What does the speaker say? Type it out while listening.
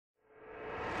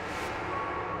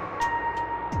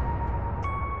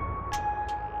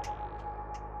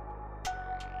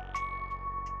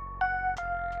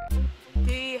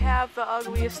have the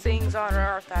ugliest things on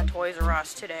earth at Toys R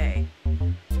Us today.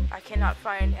 I cannot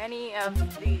find any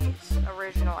of these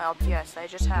original LPS. I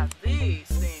just have these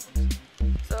things.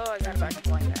 So I got a bunch of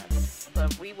blind bags.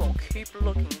 But we will keep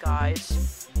looking,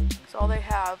 guys. So all they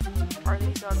have are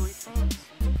these ugly things.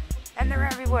 And they're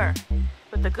everywhere.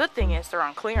 But the good thing is they're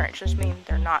on clearance. Just means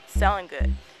they're not selling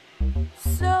good.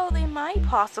 So they might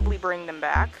possibly bring them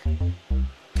back.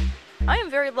 I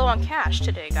am very low on cash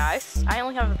today, guys. I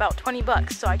only have about 20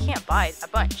 bucks, so I can't buy a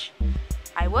bunch.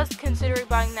 I was considering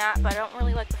buying that, but I don't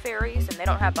really like the fairies, and they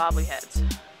don't have bobbly heads.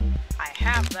 I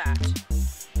have that.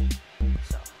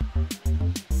 So.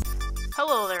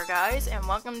 Hello there, guys, and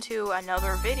welcome to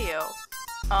another video.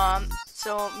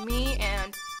 So me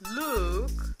and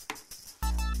Luke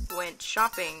went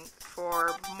shopping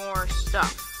for more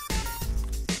stuff.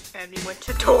 And we went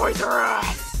to Toys R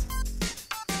Us.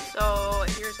 So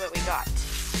here's what we got.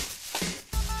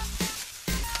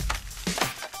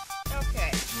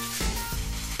 Okay.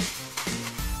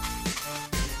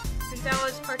 Since I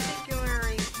was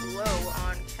particularly low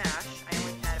on cash, I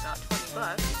only had about 20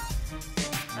 bucks.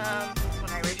 When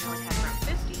I originally had around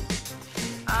 50,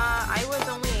 I was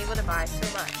only able to buy so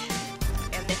much.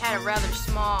 And they had a rather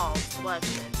small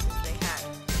selection since they had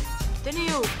the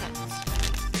new pets,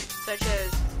 such as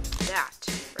that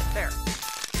right there.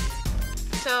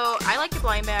 So I like the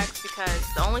blind bags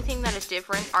because the only thing that is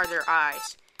different are their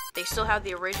eyes. They still have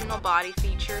the original body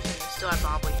features and they still have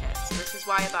bobbly heads. So this is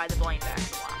why I buy the blind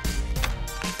bags a lot.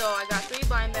 So I got 3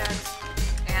 blind bags,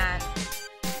 and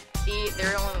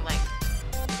there are only like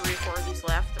 3 or 4 of these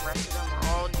left. The rest of them are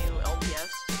all new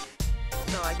LPS.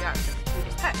 So I got some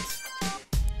cutest pets.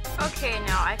 Okay,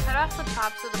 now I cut off the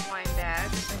tops of the blind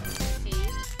bags, as you can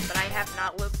see, but I have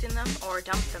not looked in them or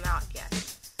dumped them out yet.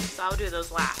 So I'll do those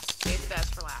last. Save the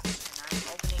best for last. And I'm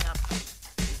opening up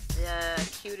the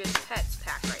cutest pets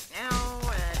pack right now,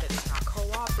 and it's not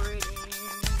cooperating.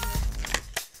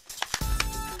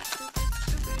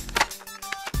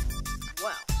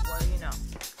 Well, what do you know?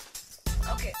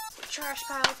 Okay, the trash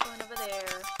pile's going over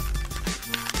there.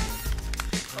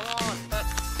 Come on,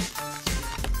 pets.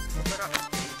 Open it up.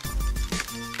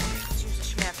 Let's use the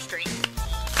Shmev streak.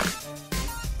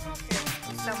 Okay,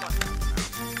 somewhat.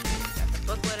 Got the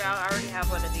booklet out. I already have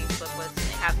one of these booklets.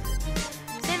 They have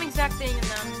the same exact thing in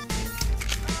them.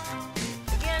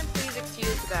 Again, please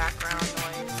excuse the background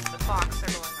noise. The clocks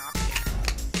are going off again.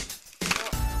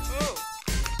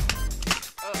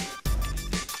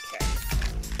 Okay.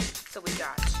 So we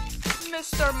got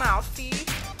Mr. Mousy.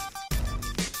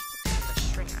 The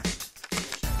string out.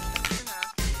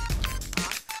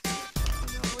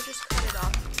 We'll just cut it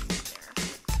off there.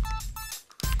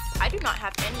 I do not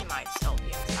have any mice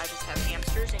LPS. I just have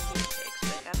hamsters and guinea pigs,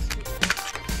 but that's too good.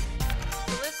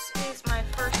 So this is my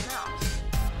first mouse.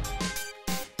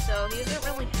 So he doesn't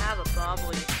really have a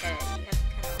bobbly head. You have to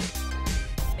kind of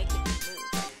make it move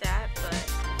like that, but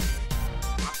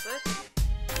awesome.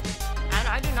 And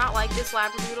I do not like this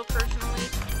Labradoodle personally.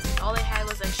 All they had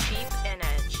was a sheep and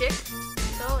a chick,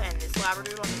 and this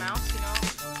Labradoodle on the mouse, you know.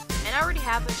 And I already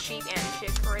have a sheep and a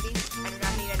chick already. I do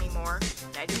not need any more.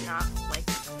 I do not like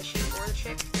the sheep or the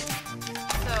chick.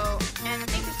 So, and I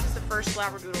think this is the first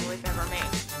Labradoodle we've ever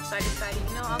made. So I decided,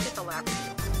 you know, I'll get the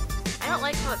Labradoodle. I don't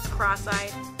like how it's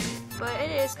cross-eyed, but it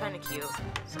is kind of cute.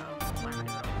 So,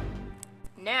 Labradoodle.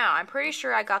 Now, I'm pretty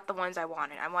sure I got the ones I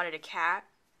wanted. I wanted a cat,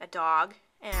 a dog,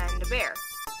 and a bear.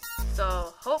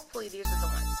 So, hopefully these are the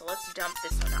ones. So let's dump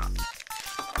this one out.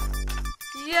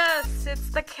 Yes, it's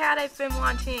the cat I've been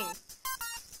wanting.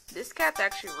 This cat's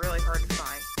actually really hard to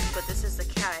find, but this is the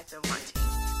cat I've been wanting.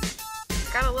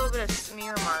 It's got a little bit of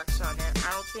smear marks on it.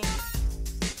 I don't think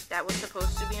that was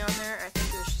supposed to be on there. I think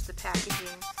it was just the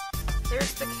packaging.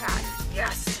 There's the cat.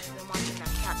 Yes, I've been wanting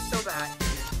that cat so bad.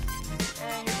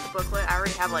 And here's the booklet. I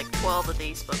already have like 12 of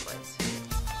these booklets.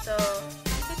 So,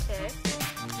 okay.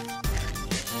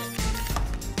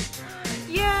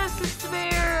 Yes, it's the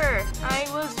bear! I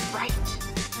was right.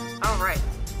 Alright.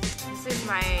 This is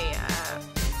my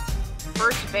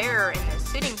first bear in the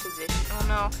sitting position. Oh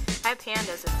no, I have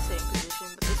pandas in the sitting position,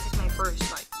 but this is my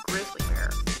first, like, grizzly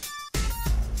bear.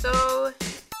 So,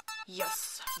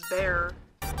 yes, bear.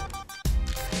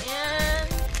 And,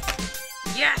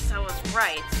 yes, I was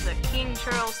right. It's the King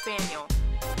Charles Spaniel.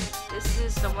 This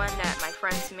is the one that my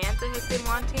friend Samantha has been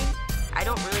wanting. I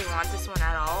don't really want this one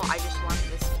at all. I just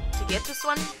wanted to get this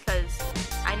one because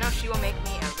I know she will make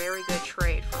me a very good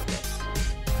trade for this.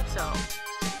 So,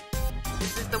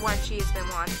 this is the one she has been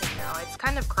wanting now. It's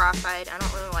kind of cross-eyed. I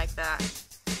don't really like that.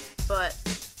 But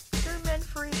they're meant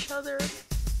for each other.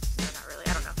 No, not really.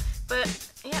 I don't know. But,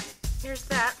 yeah, here's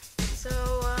that. So,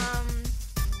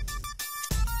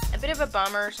 a bit of of a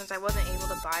bummer since I wasn't able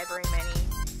to buy very many.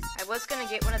 I was going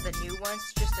to get one of the new ones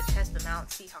just to test them out and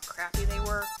see how crappy they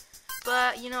were.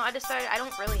 But, you know, I decided I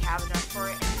don't really have enough for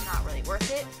it and it's not really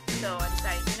worth it. So I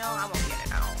decided, you know, I won't get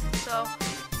it at all. So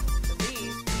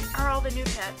these are all the new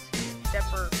pets, except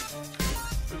for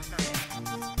Luke's not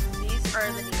in. These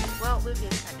are the new, well, Luke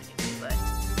is kind of new, but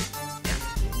yeah,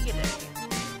 you can get that.